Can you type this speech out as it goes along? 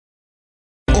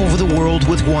the world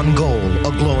with one goal,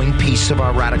 a glowing piece of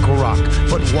our radical rock.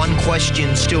 But one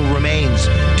question still remains.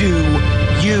 Do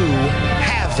you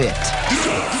have it?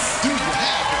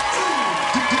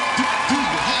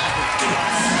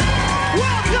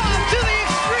 Welcome to the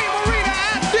Extreme Arena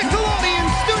at Nickelodeon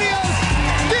Studios.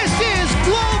 This is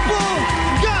Global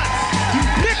Guts,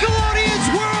 Nickelodeon's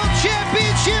World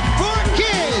Championship for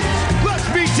kids. Let's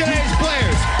meet today's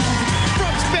players.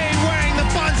 From Spain, wearing the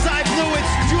bonsai blue, it's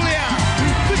Julia,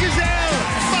 the Gazelle,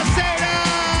 Maseda.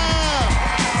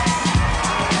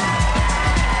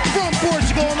 From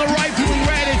Portugal, on the rifle in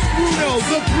red, it's Bruno,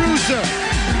 the Bruiser,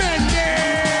 Mendes.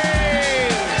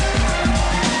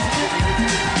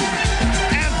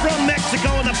 And from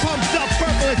Mexico, in the pumped up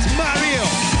purple, it's Mario,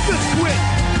 the Swift,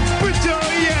 Bedolla.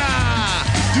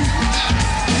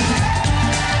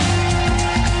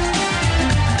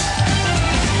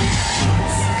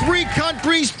 Three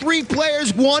countries, three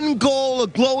players, one goal, a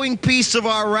glowing piece of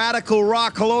our radical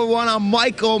rock. Hello, everyone. I'm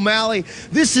Mike O'Malley.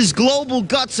 This is Global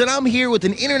Guts, and I'm here with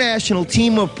an international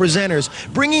team of presenters,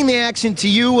 bringing the action to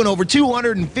you and over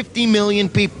 250 million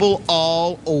people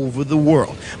all over the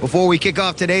world. Before we kick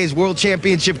off today's World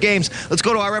Championship games, let's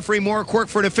go to our referee, Maura Quirk,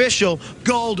 for an official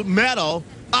gold medal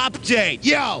update.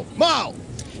 Yo, Mo.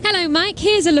 Hello, Mike.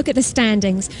 Here's a look at the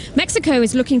standings. Mexico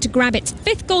is looking to grab its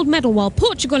 5th gold medal, while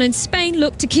Portugal and Spain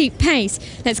look to keep pace.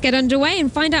 Let's get underway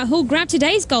and find out who'll grab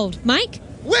today's gold. Mike?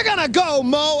 We're gonna go,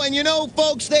 Mo, and you know,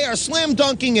 folks, they are slam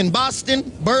dunking in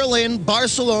Boston, Berlin,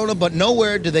 Barcelona, but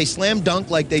nowhere do they slam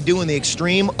dunk like they do in the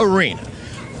Extreme Arena.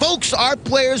 Folks, our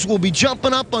players will be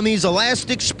jumping up on these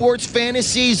elastic sports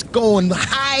fantasies, going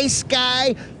high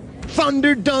sky,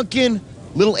 thunder dunking,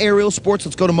 little aerial sports.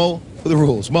 Let's go to Mo for the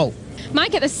rules. Mo.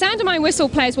 Mike, at the sound of my whistle,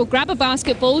 players will grab a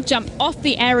basketball, jump off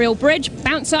the aerial bridge,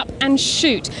 bounce up and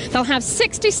shoot. They'll have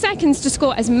 60 seconds to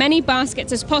score as many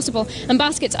baskets as possible, and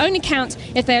baskets only count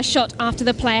if they are shot after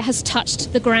the player has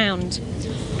touched the ground.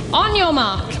 On your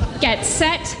mark, get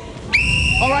set.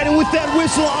 All right, and with that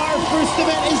whistle, our first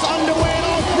event is underway, and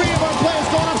all three of our players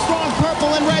going up strong,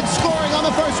 purple and red, scoring on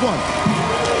the first one.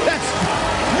 That's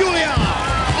Julia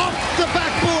off the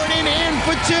backboard and in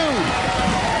for two.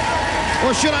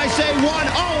 Or should I say one?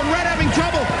 Oh, and red having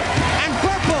trouble. And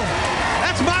purple,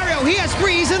 that's Mario. He has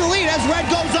three. He's in the lead as red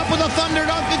goes up with a thunder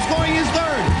dunk and scoring his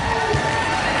third.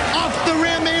 Off the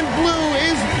rim in blue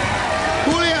is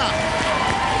Julia.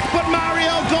 But Mario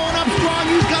going up strong.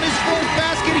 He's got his fourth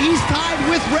basket. He's tied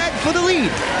with red for the lead.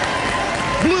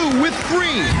 Blue with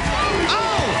three.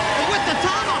 Oh, with the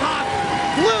tomahawk.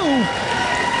 Blue.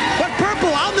 But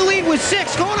purple on the lead with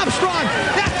six. Going up strong.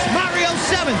 That's Mario's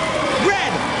seventh.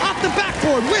 Red off the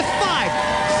backboard with 5.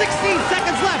 16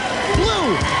 seconds left.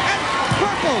 Blue and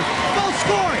purple both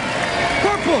scoring.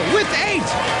 Purple with 8.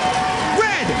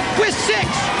 Red with 6.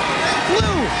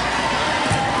 Blue.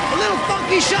 A little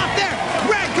funky shot there.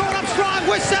 Red going up strong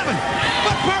with 7.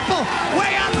 But purple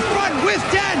way out in front with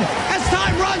 10 as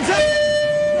time runs out.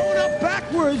 Going up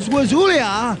backwards was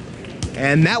Julia.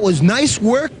 And that was nice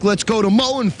work. Let's go to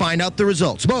Mo and find out the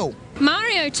results. Mo.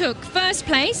 Mario took first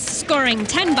place, scoring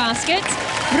 10 baskets.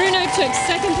 Bruno took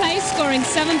second place, scoring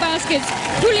 7 baskets.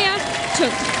 Julia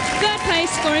took third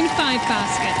place, scoring 5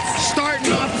 baskets.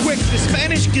 Starting off quick, the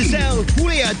Spanish Gazelle,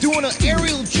 Julia, doing an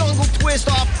aerial jungle twist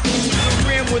off the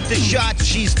rim with the shot.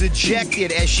 She's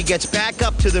dejected as she gets back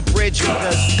up to the bridge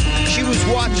because she was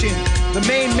watching the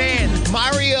main man,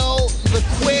 Mario the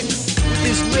Quick, with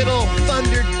his little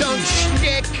thunder dunk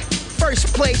shtick.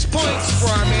 First place points for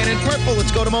our man in purple.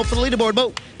 Let's go to Mo for the leaderboard.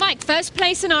 Mo. Mike, first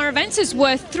place in our events is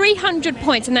worth 300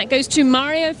 points, and that goes to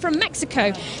Mario from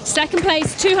Mexico. Second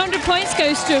place, 200 points,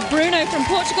 goes to Bruno from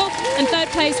Portugal. And third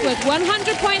place with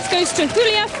 100 points goes to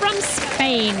Julia from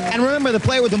Spain. And remember, the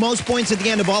player with the most points at the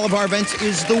end of all of our events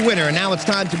is the winner. And now it's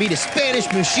time to beat a Spanish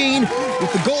machine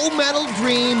with the gold medal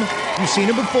dream. You've seen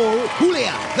it before.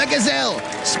 Julia, the Gazelle.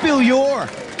 Spill your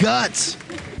guts.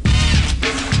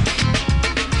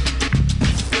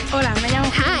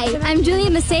 Hi, I'm Julia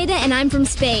Maseda, and I'm from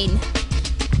Spain.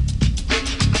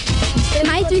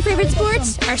 My 3 favorite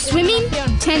sports are swimming,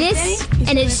 tennis,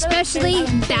 and especially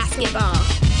basketball.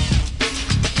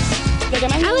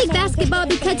 I like basketball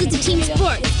because it's a team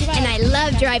sport, and I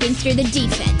love driving through the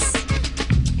defense.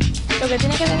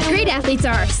 Great athletes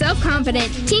are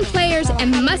self-confident, team players,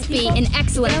 and must be in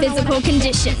excellent physical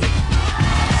condition.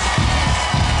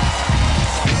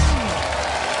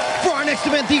 For our next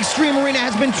event, the Extreme Arena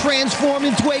has been transformed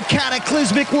into a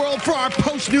cataclysmic world for our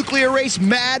post-nuclear race,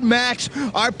 Mad Max.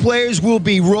 Our players will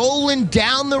be rolling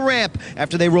down the ramp.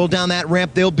 After they roll down that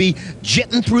ramp, they'll be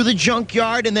jetting through the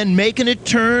junkyard and then making a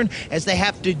turn as they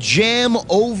have to jam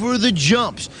over the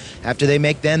jumps. After they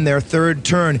make then their third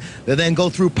turn, they'll then go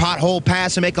through Pothole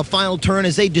Pass and make a final turn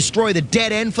as they destroy the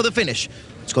dead end for the finish.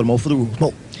 Let's go to Mo for the rules.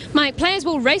 Mo. Mike, players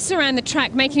will race around the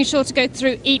track, making sure to go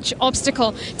through each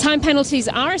obstacle. Time penalties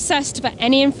are assessed for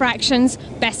any infractions.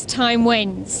 Best time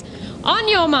wins. On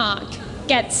your mark,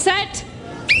 get set.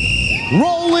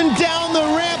 Rolling down the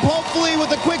ramp, hopefully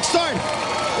with a quick start.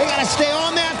 They gotta stay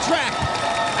on that track.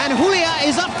 And Julia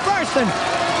is up first and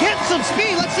getting some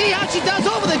speed. Let's see how she does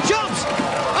over the jumps.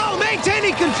 Oh,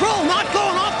 maintaining control, not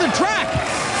going off the track.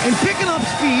 And picking up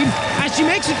speed as she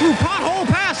makes it through Pothole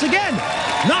Pass again.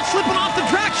 Not slipping off the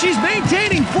track, she's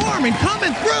maintaining form and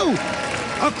coming through.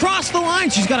 Across the line,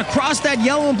 she's got to cross that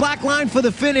yellow and black line for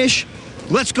the finish.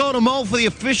 Let's go to Mo for the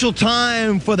official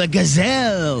time for the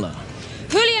Gazelle.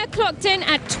 Julia clocked in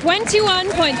at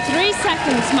 21.3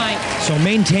 seconds, Mike. So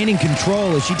maintaining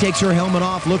control as she takes her helmet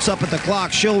off, looks up at the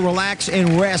clock. She'll relax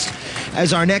and rest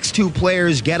as our next two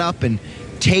players get up and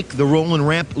take the rolling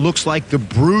ramp. Looks like the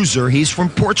Bruiser. He's from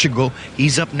Portugal.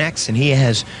 He's up next, and he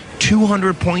has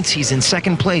 200 points. He's in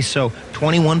second place, so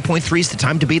 21.3 is the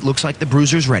time to beat. Looks like the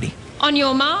Bruiser's ready. On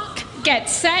your mark, get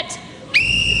set.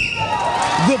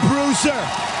 The Bruiser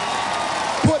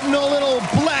putting a little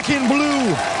black and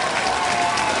blue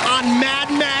on Mad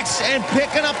Max and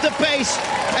picking up the pace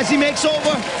as he makes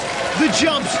over the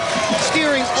jumps,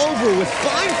 steering over with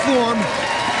fine form.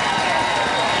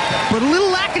 But a little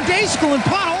lackadaisical in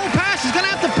Pothole Pass. He's going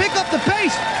to have to pick up the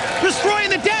pace. Destroying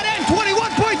the dead end.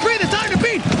 21.3, the time to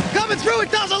beat. Coming through,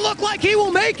 it doesn't look like he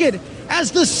will make it.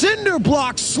 As the cinder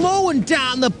block slowing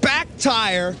down the back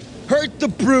tire hurt the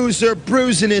Bruiser.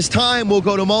 Bruising his time. We'll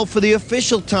go to Mo for the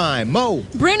official time. Mo.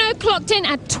 Bruno clocked in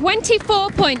at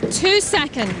 24.2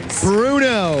 seconds.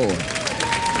 Bruno.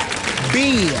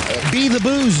 Be the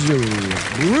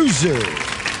Bruiser.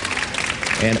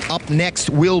 And up next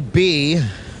will be,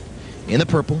 in the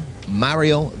purple,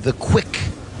 Mario the Quick.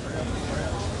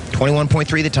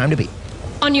 21.3, the time to beat.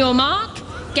 On your mark,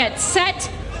 get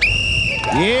set.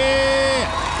 Yeah!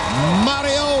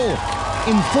 Mario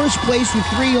in first place with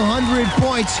 300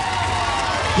 points.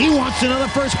 He wants another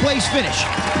first place finish.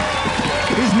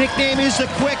 His nickname is the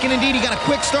Quick, and indeed he got a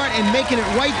quick start and making it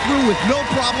right through with no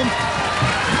problem.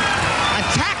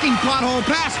 Attacking Pothole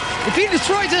Pass. If he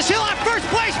destroys this, he'll have first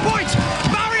place points.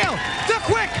 Mario the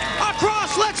Quick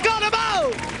across. Let's go to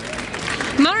Mo.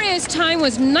 Mario's time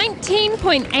was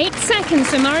 19.8 seconds,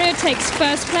 so Mario takes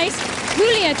first place,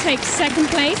 Julia takes second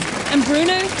place, and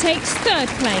Bruno takes third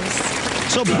place.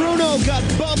 So Bruno got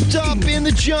bumped up in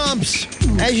the jumps.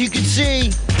 As you can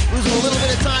see, losing a little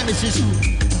bit of time as his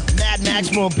Mad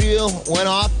Max mobile went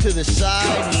off to the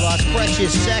side. He lost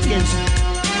precious seconds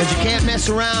because you can't mess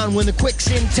around when the Quick's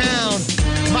in town.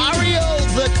 Mario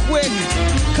the Quick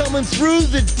coming through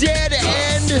the dead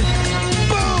end.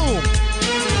 Boom!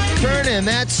 Turning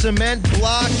that cement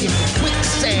block into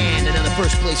quicksand. Another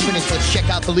first place finish. Let's check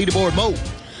out the leaderboard. Mo.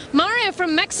 Mario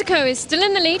from Mexico is still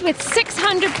in the lead with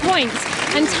 600 points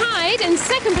and tied in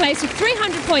second place with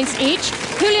 300 points each,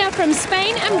 Julia from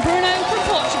Spain and Bruno from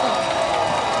Portugal.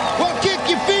 Well, kick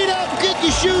your feet up, kick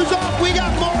your shoes off. We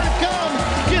got more to come.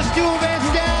 Just 2 events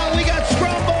down. We got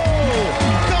Scrumble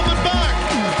coming back.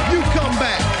 You come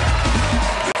back.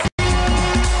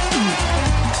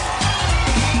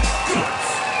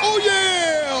 Oh,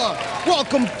 yeah!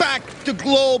 Welcome back to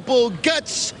Global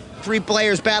Guts. 3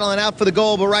 players battling out for the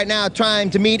goal, but right now trying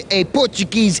to meet a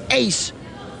Portuguese ace.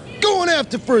 Going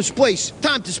after first place.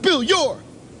 Time to spill your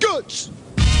guts.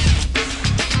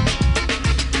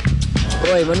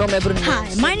 Hi,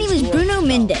 my name is Bruno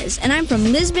Mendes, and I'm from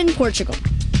Lisbon, Portugal.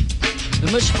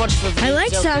 I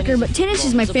like soccer, but tennis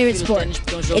is my favorite sport.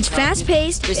 It's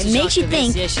fast-paced, it makes you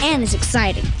think, and it's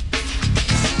exciting.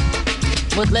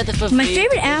 My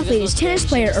favorite athlete is tennis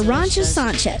player Arantxa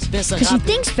Sanchez, because she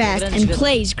thinks fast and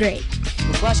plays great.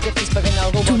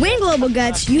 To win Global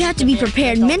Guts, you have to be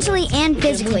prepared mentally and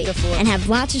physically, and have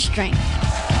lots of strength.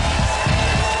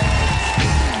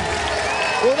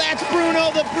 Well, that's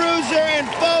Bruno the Bruiser, and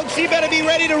folks, he better be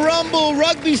ready to rumble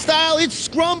rugby style. It's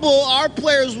Scrumble. Our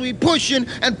players will be pushing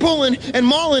and pulling and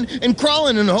mauling and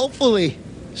crawling and hopefully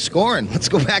scoring. Let's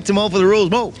go back to Mo for the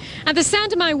rules. Mo. At the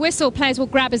sound of my whistle, players will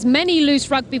grab as many loose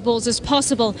rugby balls as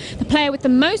possible. The player with the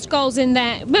most balls in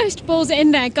their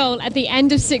goal at the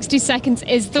end of 60 seconds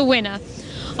is the winner.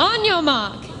 On your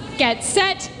mark, get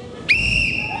set.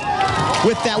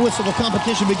 With that whistle, the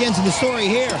competition begins, and the story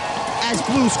here as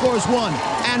blue scores 1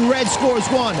 and red scores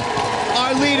 1.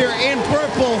 Our leader in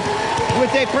purple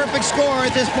with a perfect score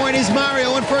at this point is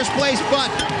Mario in first place,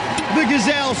 but the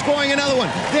Gazelle scoring another one.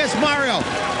 There's Mario.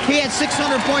 He had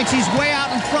 600 points. He's way out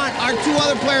in front. Our two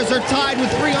other players are tied with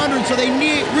 300, so they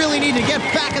really need to get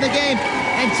back in the game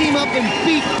and team up and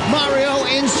beat Mario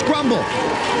in Scrumble.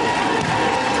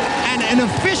 And an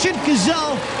efficient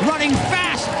Gazelle running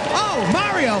fast. Oh,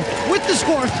 Mario with the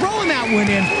score, throwing that one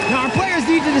in. Now our players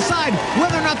need to decide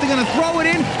whether or not they're going to throw it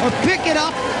in or pick it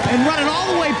up and run it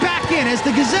all the way back in as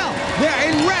the Gazelle. They're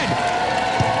in red.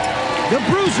 The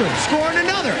Bruiser scoring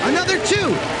another 2.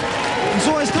 And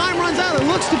so as time runs out, it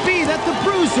looks to be that the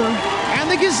Bruiser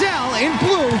and the Gazelle in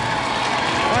blue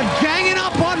are ganging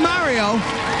up on Mario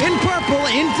in purple,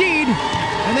 indeed,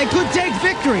 and they could take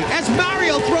victory as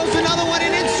Mario throws another one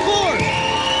in and scores.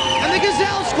 And the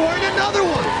Gazelle scoring another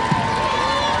one.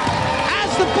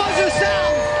 As the buzzer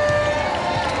sounds,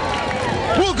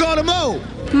 we'll go to Mo.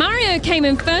 Mario came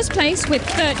in first place with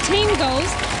 13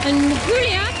 goals, and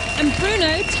Julia and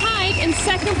Bruno tied in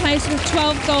second place with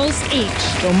 12 goals each.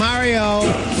 So Mario,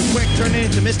 the quick turn it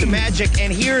into Mr. Magic,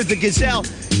 and here's the Gazelle.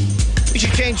 We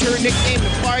should change her nickname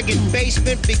to Bargain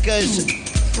Basement because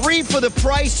 3 for the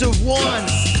price of 1.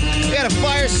 We had a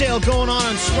fire sale going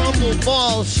on Scrumble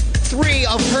Balls. 3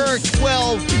 of her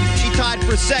 12. She tied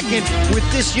for second with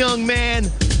this young man,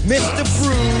 Mr.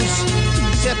 Bruise.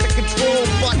 Set the control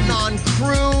button on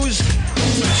Cruise.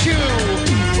 2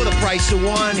 for the price of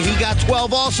 1. He got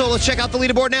 12 also. Let's check out the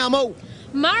leaderboard now, Mo.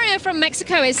 Mario from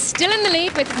Mexico is still in the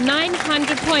lead with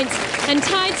 900 points and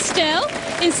tied still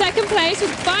in second place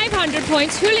with 500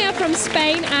 points, Julia from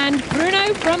Spain and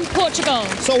Bruno from Portugal.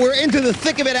 So we're into the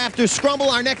thick of it after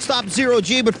Scrumble. Our next stop,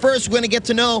 0G, but first we're going to get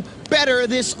to know better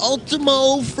this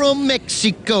Ultimo from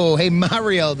Mexico. Hey,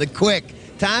 Mario, the quick.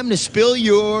 Time to spill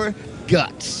your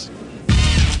guts.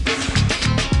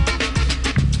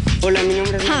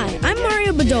 Hi, I'm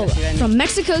Mario Bedolla from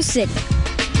Mexico City.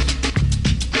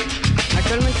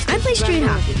 I play street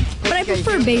hockey, but I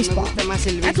prefer baseball.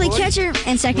 I play catcher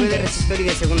and second base.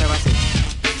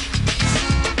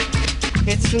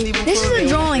 This is a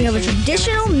drawing of a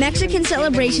traditional Mexican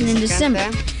celebration in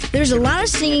December. There's a lot of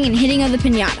singing and hitting of the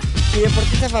piñata.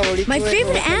 My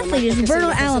favorite athlete is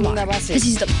Roberto Alomar, because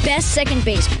he's the best second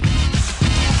baseman.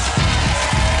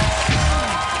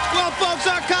 Well, folks,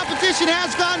 our competition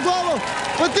has gone global,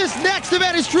 but this next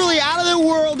event is truly out of the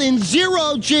world in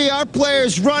 0G. Our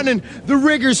players running the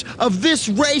rigors of this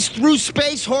race through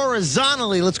space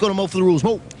horizontally. Let's go to Mo for the rules.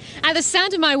 Mo. At the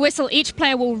sound of my whistle, each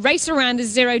player will race around the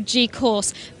 0G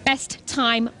course. Best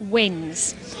time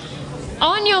wins.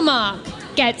 On your mark,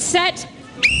 get set.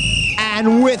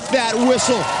 And with that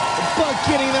whistle, bug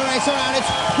getting the race around, it's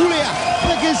Julia,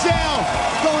 the Gazelle,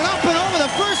 going up and over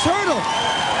the first hurdle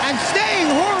and staying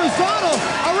horizontal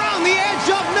around the edge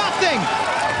of nothing.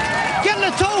 Getting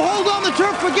a toe hold on the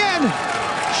turf again.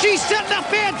 She's setting a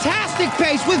fantastic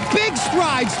pace with big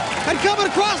strides and coming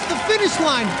across the finish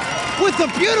line with a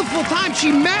beautiful time.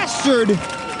 She mastered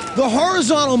the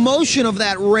horizontal motion of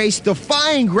that race,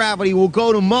 defying gravity. We'll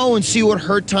go to Mo and see what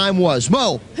her time was.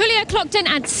 Mo. Julia clocked in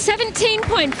at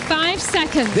 17.5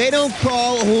 seconds. They don't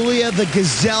call Julia the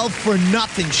Gazelle for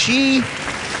nothing. She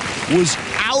was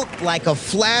out like a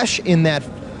flash in that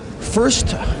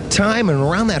first time and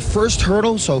around that first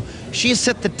hurdle, so she has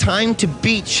set the time to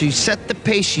beat. She set the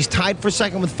pace. She's tied for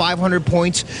second with 500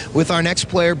 points with our next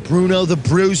player, Bruno the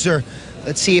Bruiser.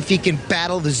 Let's see if he can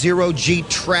battle the 0G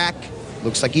track.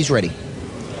 Looks like he's ready.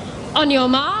 On your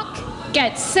mark,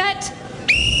 get set.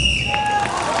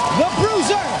 The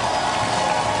Bruiser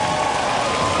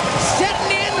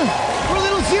setting in for a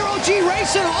little 0G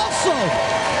racing also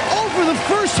over the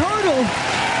first hurdle.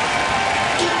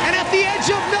 And at the edge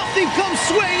of nothing comes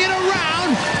swinging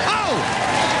around. Oh!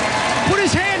 Put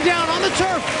his hand down on the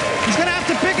turf. He's going to have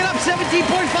to pick it up. 17.5,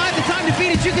 the time to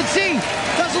beat it. You can see,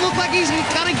 doesn't look like he's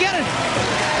going to get it.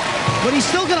 But he's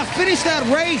still going to finish that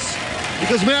race.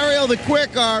 Because Mario the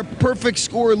Quick, our perfect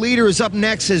score leader, is up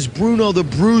next as Bruno the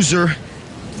Bruiser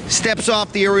steps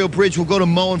off the aerial bridge. We'll go to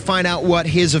Mo and find out what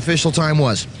his official time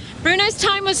was. Bruno's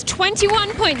time was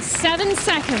 21.7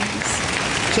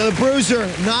 seconds. So the Bruiser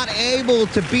not able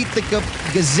to beat the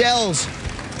Gazelle's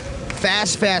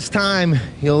fast time.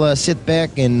 He'll sit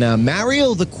back, and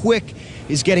Mario the Quick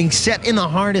is getting set in the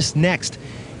harness next.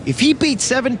 If he beats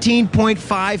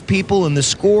 17.5 people and the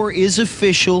score is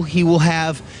official, he will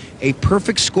have a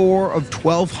perfect score of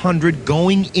 1,200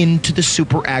 going into the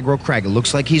Super Aggro Crag. It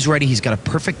looks like he's ready. He's got a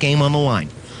perfect game on the line.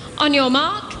 On your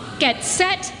mark, get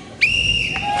set.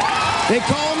 They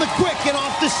call him the Quick and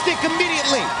off the stick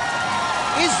immediately.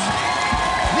 Is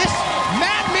this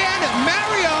madman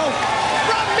Mario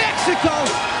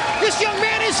This young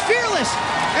man is fearless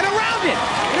and around it.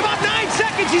 In about 9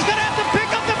 seconds, he's going to have to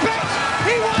pick up the pace.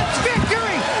 He wants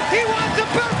victory. He wants a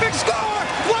perfect score.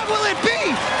 What will it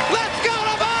be? Let's go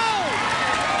to Mo!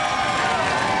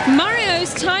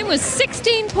 Mario's time was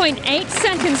 16.8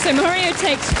 seconds, so Mario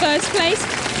takes first place,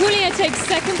 Julia takes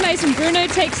second place, and Bruno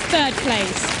takes third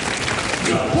place.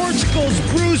 Portugal's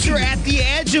Bruiser at the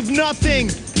edge of nothing.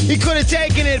 He could have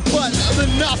taken it, but the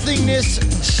nothingness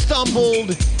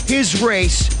stumbled his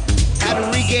race. Had to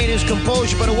regain his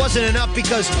composure, but it wasn't enough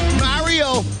because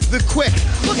Mario the Quick,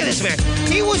 look at this man.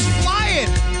 He was flying,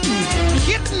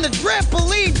 hitting the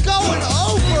trampoline, going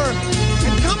over,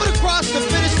 and coming across the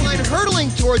finish line,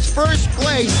 hurtling towards first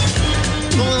place.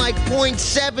 Only like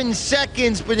 0.7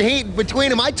 seconds between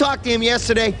them. I talked to him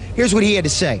yesterday. Here's what he had to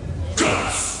say.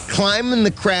 Climbing the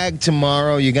crag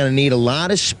tomorrow, you're going to need a lot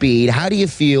of speed. How do you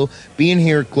feel being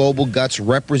here at Global Guts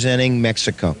representing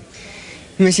Mexico?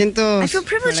 I feel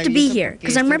privileged to be here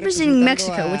because I'm representing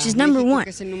Mexico, which is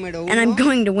 #1, and I'm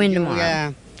going to win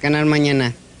tomorrow.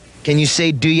 Can you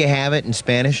say, do you have it in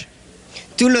Spanish?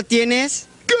 ¿Tú lo tienes?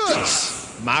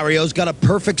 Good! Mario's got a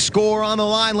perfect score on the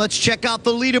line. Let's check out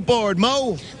the leaderboard.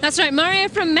 Mo? That's right, Mario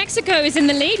from Mexico is in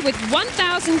the lead with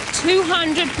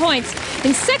 1,200 points.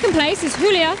 In second place is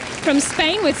Julia from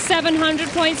Spain with 700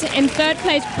 points. In third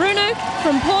place, Bruno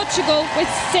from Portugal with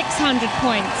 600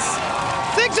 points.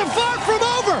 Things are far from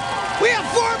over. We have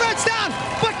 4 minutes down,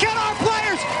 but can our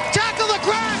players tackle the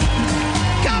crowd?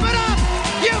 Coming up,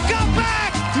 you come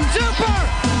back, Super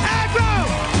Aggro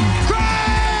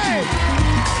Crag!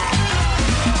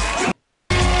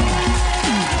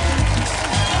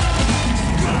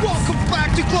 Welcome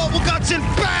back to Global Guts, and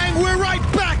bang, we're right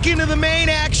back into the main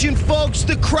action, folks.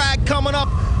 The crag coming up.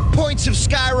 Points have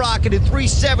skyrocketed.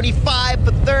 375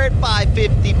 for third,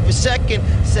 550 for second,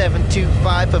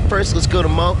 725 for first. Let's go to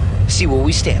Mo, see where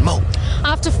we stand. Mo.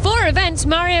 After 4 events,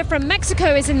 Mario from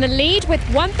Mexico is in the lead with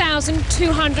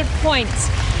 1,200 points.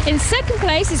 In second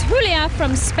place is Julia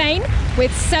from Spain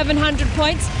with 700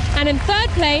 points. And in third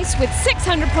place with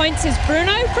 600 points is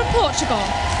Bruno from Portugal.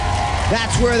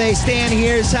 That's where they stand.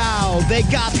 Here's how they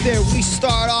got there. We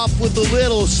start off with a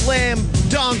little slam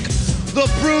dunk. The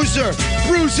Bruiser,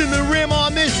 bruising the rim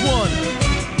on this one.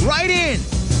 Right in.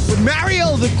 But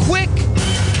Mario the Quick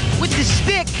with the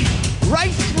stick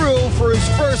right through for his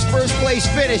first place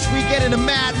finish. We get into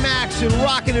Mad Max and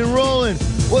rocking and rolling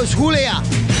was Julia.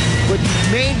 But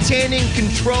maintaining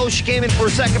control, she came in for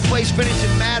a second place finish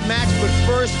in Mad Max, but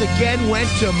first again went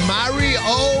to Mario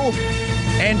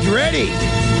Andretti.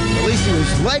 At least he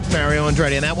was like Mario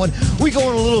Andretti in that one. We go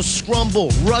in a little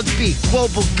scrumble, rugby,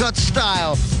 Global Guts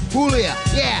style. Julia,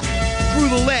 yeah, through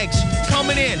the legs,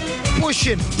 coming in,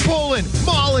 pushing, pulling,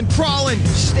 mauling, crawling,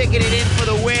 sticking it in for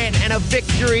the win, and a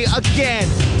victory again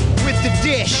with the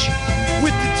dish,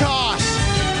 with the toss,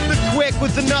 the Quick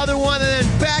with another one, and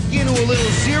then back into a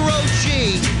little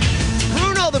zero-G.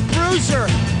 Bruno the Bruiser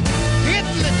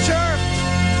hitting the turf,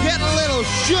 getting a little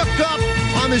shook up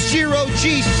on the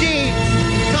zero-GC,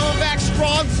 coming back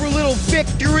strong for a little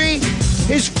victory,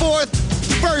 his first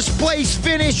place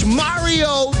finish,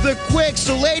 Mario the Quick.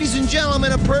 So ladies and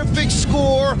gentlemen, a perfect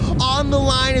score on the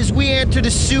line as we enter the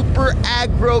Super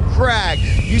Aggro Crag.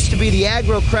 Used to be the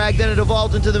Aggro Crag, then it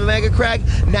evolved into the Mega Crag.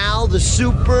 Now the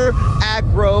Super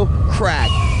Aggro Crag.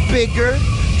 Bigger,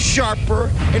 sharper,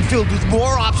 and filled with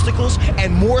more obstacles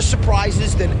and more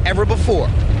surprises than ever before.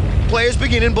 Players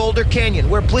begin in Boulder Canyon,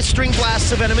 where blistering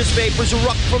blasts of venomous vapors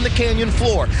erupt from the canyon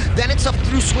floor. Then it's up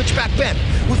through Switchback Bend,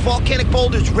 with volcanic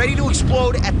boulders ready to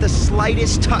explode at the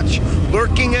slightest touch.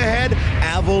 Lurking ahead,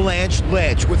 Avalanche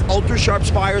Ledge, with ultra-sharp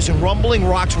spires and rumbling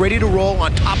rocks ready to roll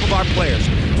on top of our players.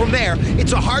 From there,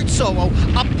 it's a hard solo,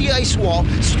 up the ice wall,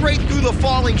 straight through the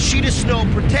falling sheet of snow,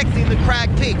 protecting the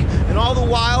crag peak. And all the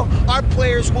while, our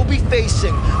players will be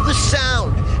facing the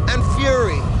sound and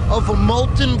fury of a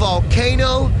molten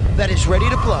volcano that is ready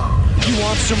to blow. You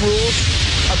want some rules?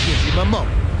 I'll give you my mo.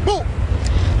 Mo!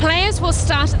 Players will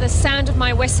start at the sound of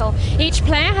my whistle. Each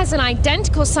player has an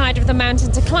identical side of the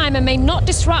mountain to climb and may not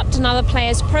disrupt another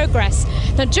player's progress.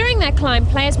 Now, during their climb,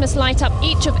 players must light up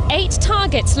each of 8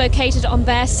 targets located on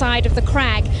their side of the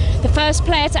crag. The first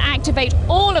player to activate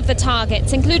all of the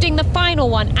targets, including the final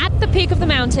one at the peak of the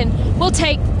mountain, will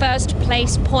take first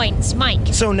place points.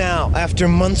 Mike. So now, after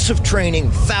months of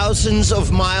training, thousands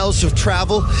of miles of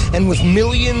travel, and with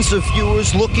millions of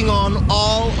viewers looking on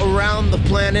all around the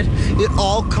planet, it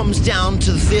all comes down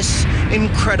to this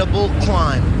incredible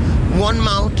climb. One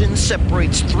mountain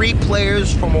separates 3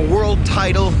 players from a world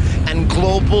title and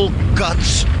Global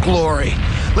Guts glory.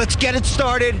 Let's get it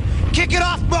started. Kick it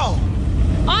off, Bo.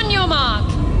 On your mark,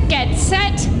 get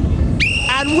set.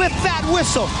 And with that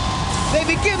whistle, They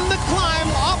begin the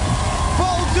climb up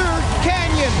Boulder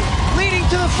Canyon, leading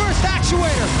to the first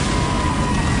actuator.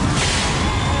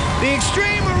 The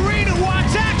Extreme Arena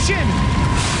wants action,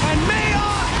 and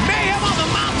mayhem on the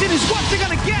mountain is what they're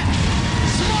gonna get.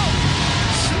 Smoke,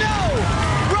 snow,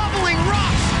 rumbling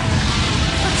rocks,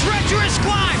 a treacherous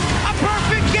climb, a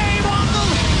perfect game on the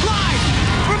line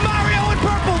for Mario in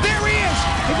purple. There he is.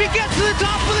 If he gets to the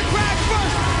top of the crag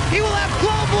first, he will have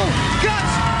global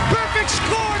guts. Perfect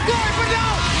score, glory, but no,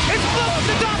 it's blue at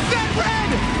the top, then red.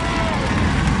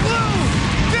 Blue,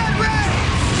 then red,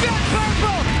 then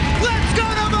purple. Let's go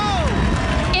to Mo.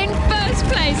 In first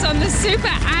place on the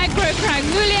Super Agro Crag,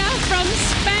 Julia from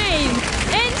Spain.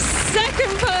 In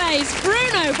second place,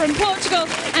 Bruno from Portugal.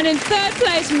 And in third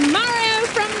place, Mario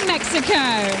from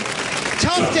Mexico.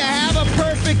 Tough to have a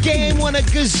perfect game when a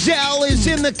Gazelle is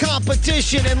in the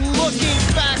competition. And looking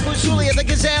back with Julia, the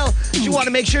Gazelle, she wanted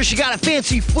to make sure she got a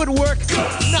fancy footwork,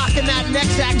 knocking that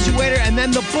next actuator, and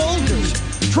then the boulders,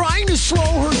 trying to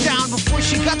slow her down before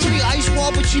she got to the ice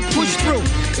wall, but she pushed through.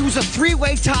 It was a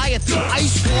three-way tie at the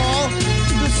ice wall.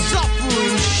 The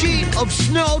suffering sheet of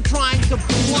snow trying to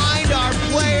blind our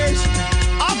players.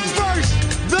 Up first,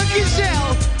 the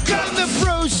Gazelle, then the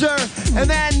Bruiser, and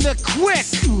then the Quick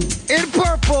in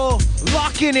purple,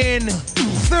 locking in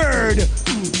third.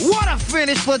 What a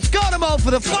finish. Let's go to Mo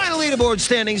for the final leaderboard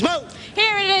standings. Mo.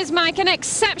 Here it is, Mike, an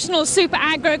exceptional Super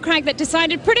Agro Crag that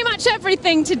decided pretty much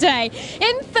everything today.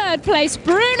 In third place,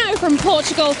 Bruno from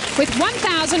Portugal with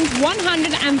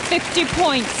 1,150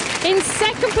 points. In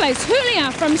second place, Julia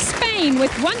from Spain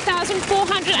with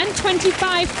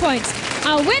 1,425 points.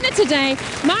 Our winner today,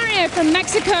 Mario from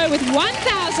Mexico with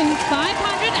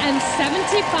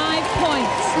 1,575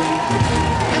 points.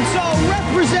 And so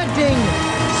representing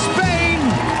Spain,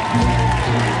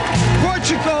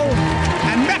 Portugal,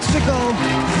 and Mexico,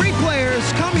 3 players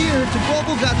come here to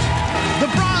Global Guts. The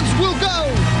bronze will go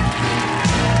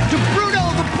to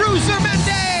Bruno, the Bruiser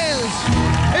Mendes.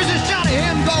 There's a shot of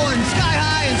him going sky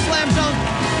high and slam dunk.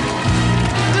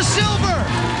 The silver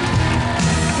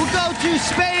will go to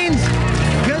Spain's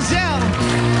Gazelle,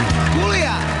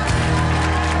 Julia.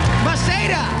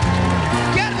 Maseda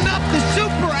getting up the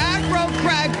Super Agro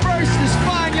Crag first. This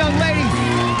fine young lady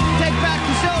take back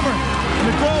the silver.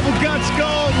 The Global Guts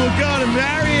gold will go to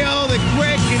Mario the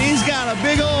Quick, and he's got a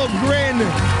big old grin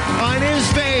on his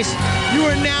face. You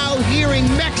are now hearing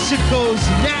Mexico's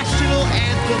national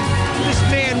anthem. This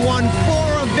man won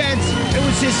 4 events. It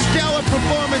was his stellar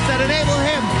performance that enabled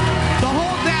him to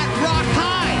hold that rock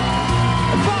high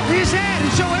above his head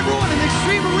and show everyone in the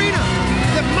Extreme Arena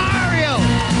that Mario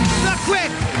the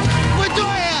Quick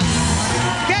Bedolla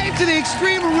came to the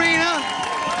Extreme Arena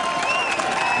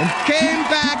and came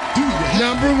back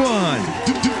number 1.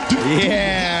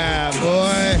 Yeah,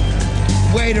 boy.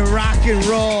 Way to rock and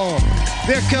roll.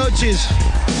 Their coaches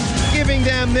giving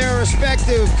them their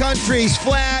respective countries'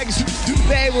 flags.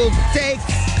 They will take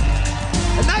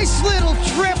a nice little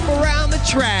trip around the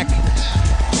track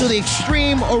so the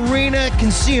Extreme Arena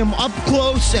can see them up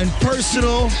close and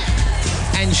personal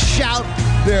and shout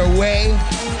their way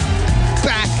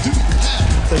back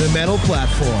to the medal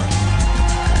platform.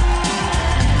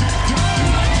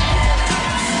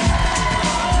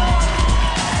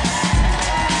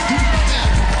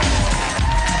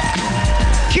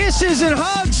 Kisses and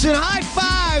hugs and high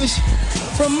fives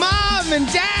from Mom and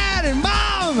Dad and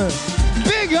Mom.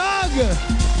 Big hug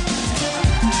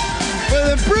for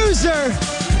the Bruiser.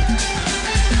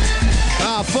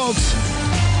 Folks,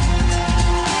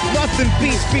 nothing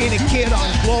beats being a kid on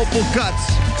Global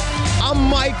Guts. I'm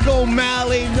Mike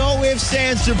O'Malley. No ifs,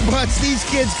 ands, or buts. These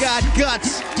kids got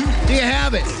guts. Do you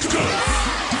have it?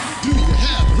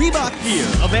 Reebok gear,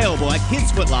 available at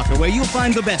Kids Foot Locker, where you'll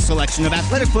find the best selection of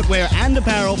athletic footwear and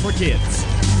apparel for kids.